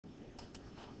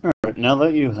Alright, now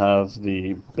that you have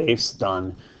the base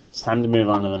done, it's time to move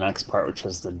on to the next part, which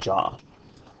is the jaw.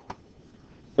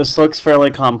 This looks fairly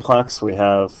complex. We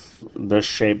have this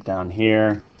shape down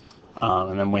here,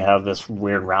 and then we have this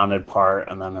weird rounded part,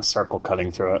 and then a circle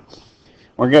cutting through it.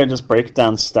 We're going to just break it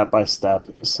down step by step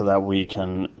so that we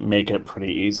can make it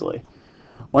pretty easily.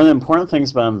 One of the important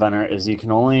things about Inventor is you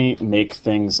can only make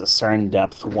things a certain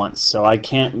depth once. So I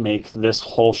can't make this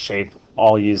whole shape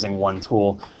all using one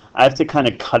tool. I have to kind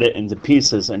of cut it into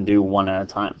pieces and do one at a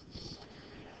time.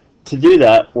 To do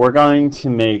that, we're going to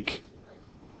make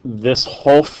this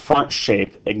whole front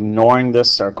shape, ignoring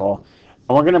this circle,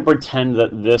 and we're going to pretend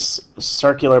that this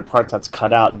circular part that's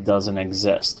cut out doesn't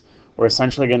exist. We're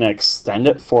essentially going to extend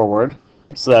it forward,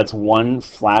 so that's one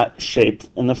flat shape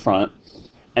in the front,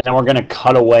 and then we're going to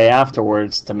cut away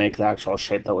afterwards to make the actual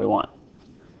shape that we want.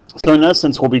 So in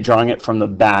essence, we'll be drawing it from the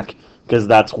back because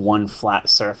that's one flat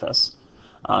surface.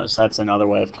 So that's another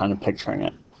way of kind of picturing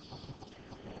it.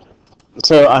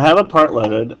 So I have a part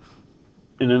loaded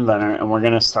in Inventor, and we're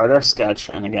going to start our sketch,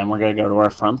 and again we're going to go to our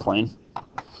front plane.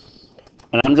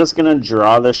 And I'm just going to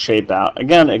draw this shape out,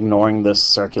 again ignoring this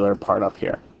circular part up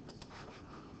here.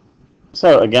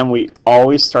 So again, we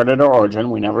always start at our origin,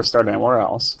 we never start anywhere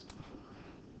else.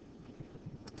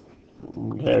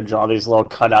 We're going to draw these little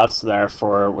cutouts there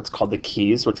for what's called the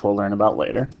keys, which we'll learn about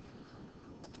later.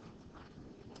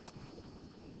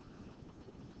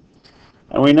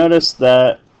 And we notice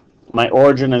that my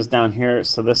origin is down here,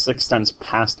 so this extends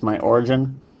past my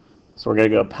origin. So we're going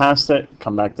to go past it,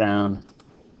 come back down.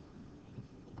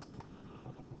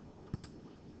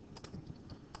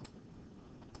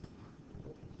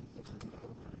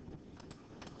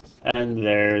 And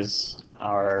there's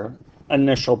our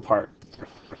initial part.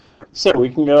 So we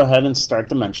can go ahead and start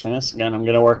dimensioning this. Again, I'm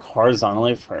going to work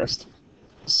horizontally first.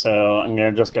 So I'm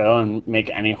going to just go and make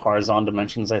any horizontal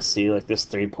dimensions I see, like this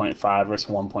 3.5 versus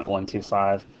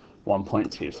 1.125,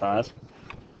 1.25.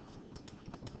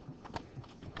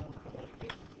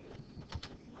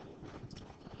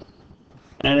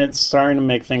 And it's starting to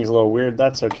make things a little weird.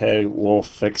 That's okay. We'll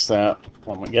fix that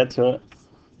when we get to it.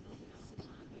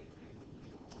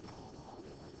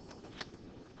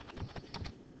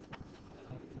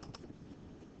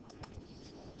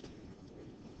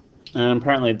 And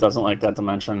apparently it doesn't like that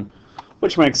dimension,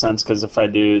 which makes sense because if I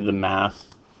do the math,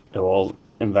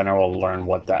 Inventor will learn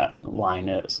what that line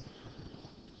is.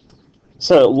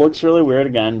 So it looks really weird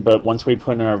again, but once we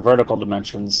put in our vertical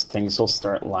dimensions, things will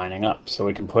start lining up. So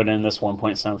we can put in this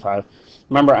 1.75.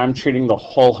 Remember, I'm treating the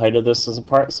whole height of this as a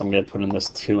part, so I'm going to put in this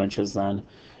 2 inches then.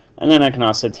 And then I can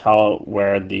also tell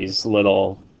where these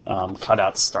little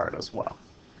cutouts start as well.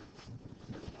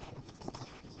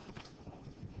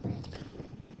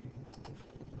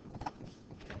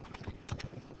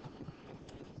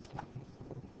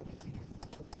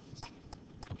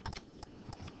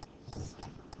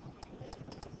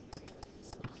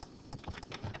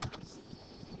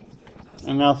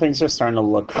 And now things are starting to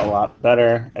look a lot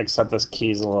better, except this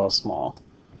key is a little small.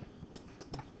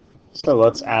 So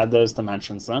let's add those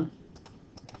dimensions then.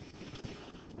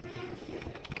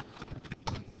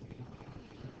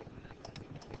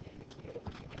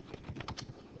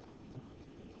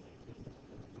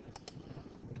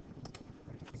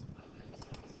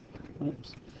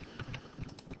 Oops.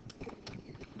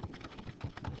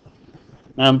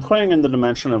 Now I'm putting in the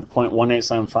dimension of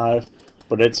 0.1875.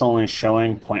 But it's only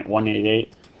showing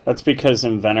 0.188. That's because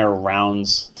Inventor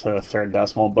rounds to a third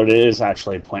decimal, but it is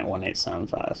actually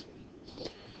 0.1875.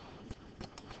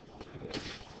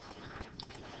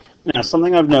 Now,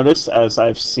 something I've noticed as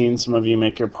I've seen some of you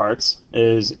make your parts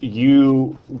is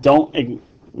you don't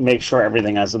make sure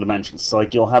everything has a dimension. So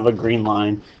like you'll have a green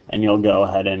line and you'll go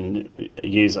ahead and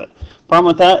use it. Problem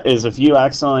with that is if you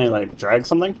accidentally like drag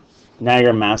something, now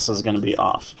your mass is going to be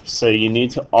off. So you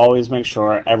need to always make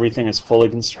sure everything is fully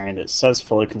constrained. It says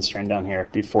fully constrained down here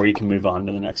before you can move on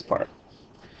to the next part.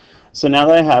 So now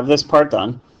that I have this part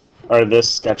done, or this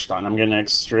sketch done, I'm going to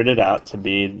extrude it out to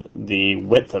be the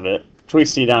width of it, which we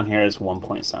see down here is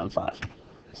 1.75.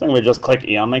 So I'm going to just click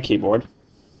E on my keyboard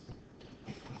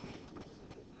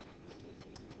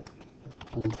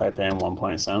and type in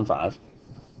 1.75.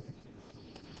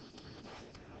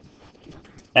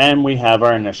 And we have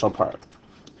our initial part.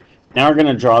 Now we're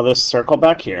going to draw this circle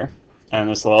back here and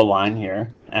this little line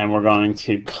here, and we're going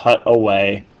to cut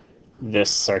away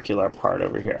this circular part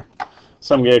over here.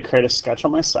 So I'm going to create a sketch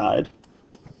on my side,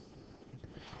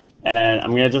 and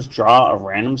I'm going to just draw a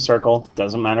random circle,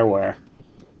 doesn't matter where,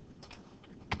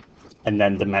 and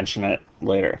then dimension it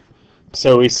later.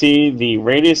 So we see the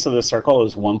radius of the circle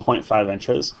is 1.5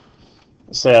 inches.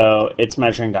 So it's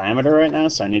measuring diameter right now,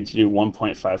 so I need to do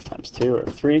 1.5 times 2, or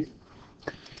 3.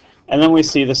 And then we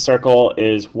see the circle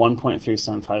is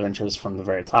 1.375 inches from the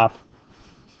very top.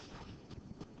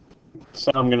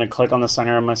 So I'm going to click on the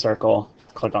center of my circle,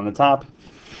 click on the top.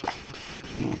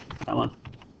 Come on.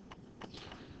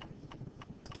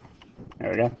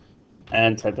 There we go.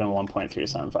 And type in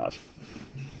 1.375.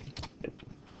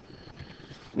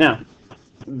 Now,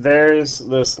 there's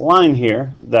this line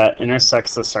here that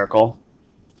intersects the circle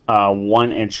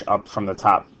 1 inch up from the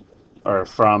top, or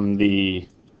from the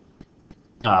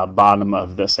bottom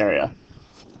of this area.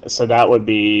 So that would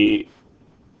be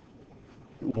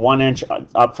 1 inch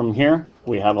up from here.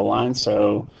 We have a line,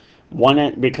 so 1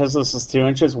 inch, because this is 2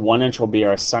 inches, 1 inch will be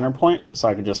our center point. So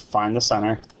I can just find the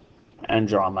center and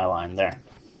draw my line there.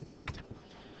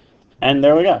 And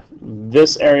there we go.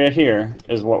 This area here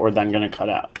is what we're then going to cut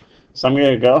out. So I'm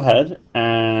going to go ahead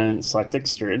and select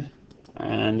extrude,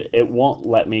 and it won't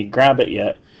let me grab it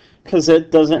yet because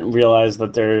it doesn't realize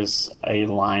that there's a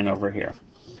line over here.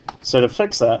 So to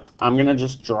fix that, I'm going to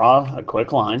just draw a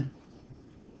quick line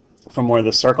from where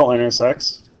the circle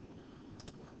intersects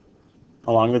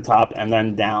along the top and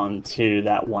then down to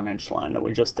that 1 inch line that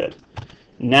we just did.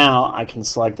 Now I can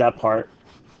select that part,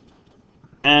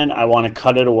 and I want to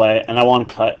cut it away, and I want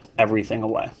to cut everything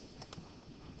away.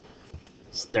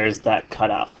 So there's that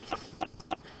cutout.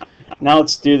 Now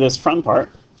let's do this front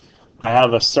part. I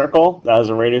have a circle that has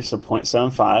a radius of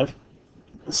 0.75,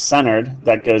 centered,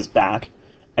 that goes back,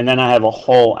 and then I have a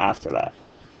hole after that.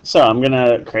 So I'm going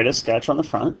to create a sketch on the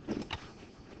front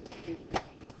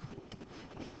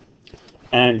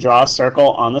and draw a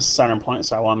circle on the center point,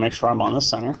 so I want to make sure I'm on the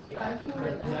center.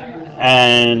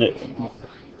 And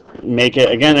make it,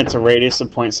 again, it's a radius of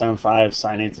 0.75, so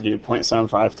I need to do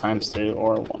 0.75 times 2,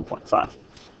 or 1.5.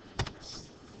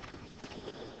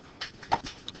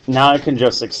 Now I can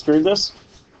just extrude this.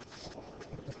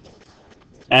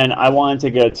 And I want it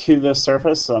to go to this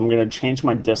surface, so I'm going to change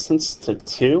my distance to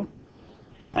 2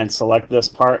 and select this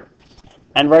part.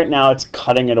 And right now it's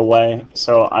cutting it away,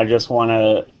 so I just want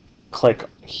to click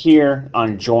here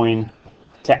on join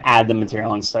to add the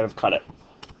material instead of cut it.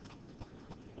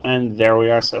 And there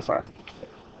we are so far.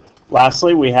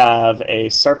 Lastly, we have a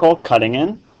circle cutting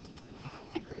in.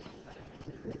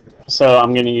 So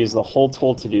I'm going to use the hole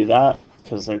tool to do that,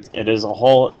 because it is a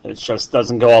hole. It just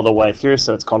doesn't go all the way through,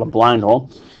 so it's called a blind hole.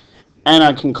 And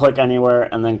I can click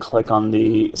anywhere and then click on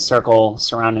the circle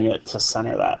surrounding it to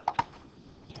center that.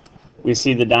 We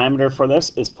see the diameter for this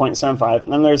is 0.75,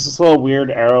 and then there's this little weird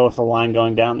arrow with a line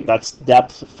going down. That's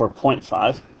depth for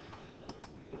 0.5.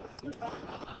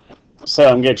 So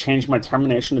I'm going to change my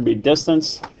termination to be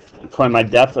distance, put in my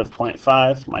depth of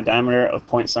 0.5, my diameter of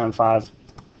 0.75,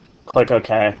 click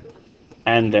OK,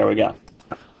 and there we go.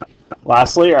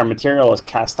 Lastly, our material is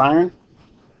cast iron.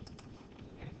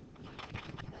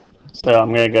 So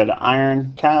I'm going to go to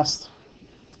iron cast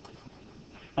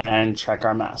and check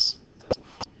our mass.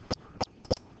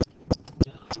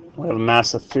 We have a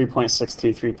mass of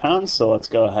 3.623 pounds, so let's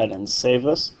go ahead and save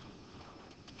this.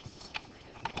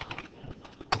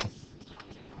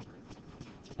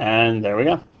 And there we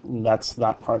go. That's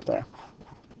that part there.